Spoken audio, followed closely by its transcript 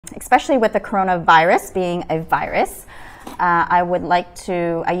especially with the coronavirus being a virus, I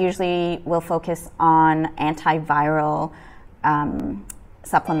usually will focus on antiviral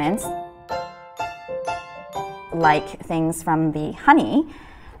supplements, like things from the honeybee,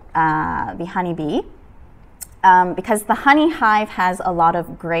 because the honey hive has a lot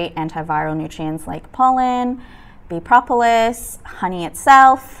of great antiviral nutrients like pollen, bee propolis, honey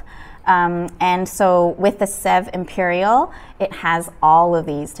itself. And so with the Seve Imperiale, it has all of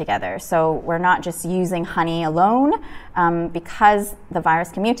these together. So we're not just using honey alone. Because the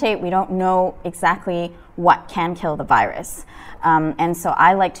virus can mutate, we don't know exactly what can kill the virus. And so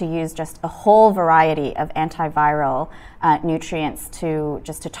I like to use just a whole variety of antiviral nutrients to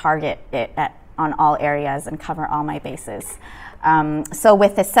target it on all areas and cover all my bases. So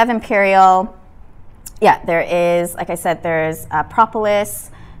with the Seve Imperiale, there is, like I said, there's propolis,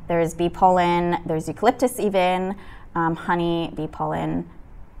 there's bee pollen, there's eucalyptus even, honey, bee pollen,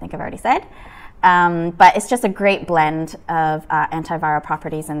 I think I've already said. But it's just a great blend of antiviral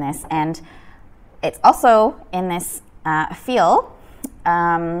properties in this. And it's also in this feel.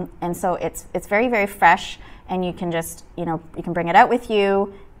 And so it's very, very fresh. And you can just, you can bring it out with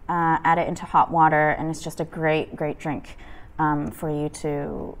you, add it into hot water, and it's just a great, great drink for you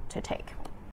to take.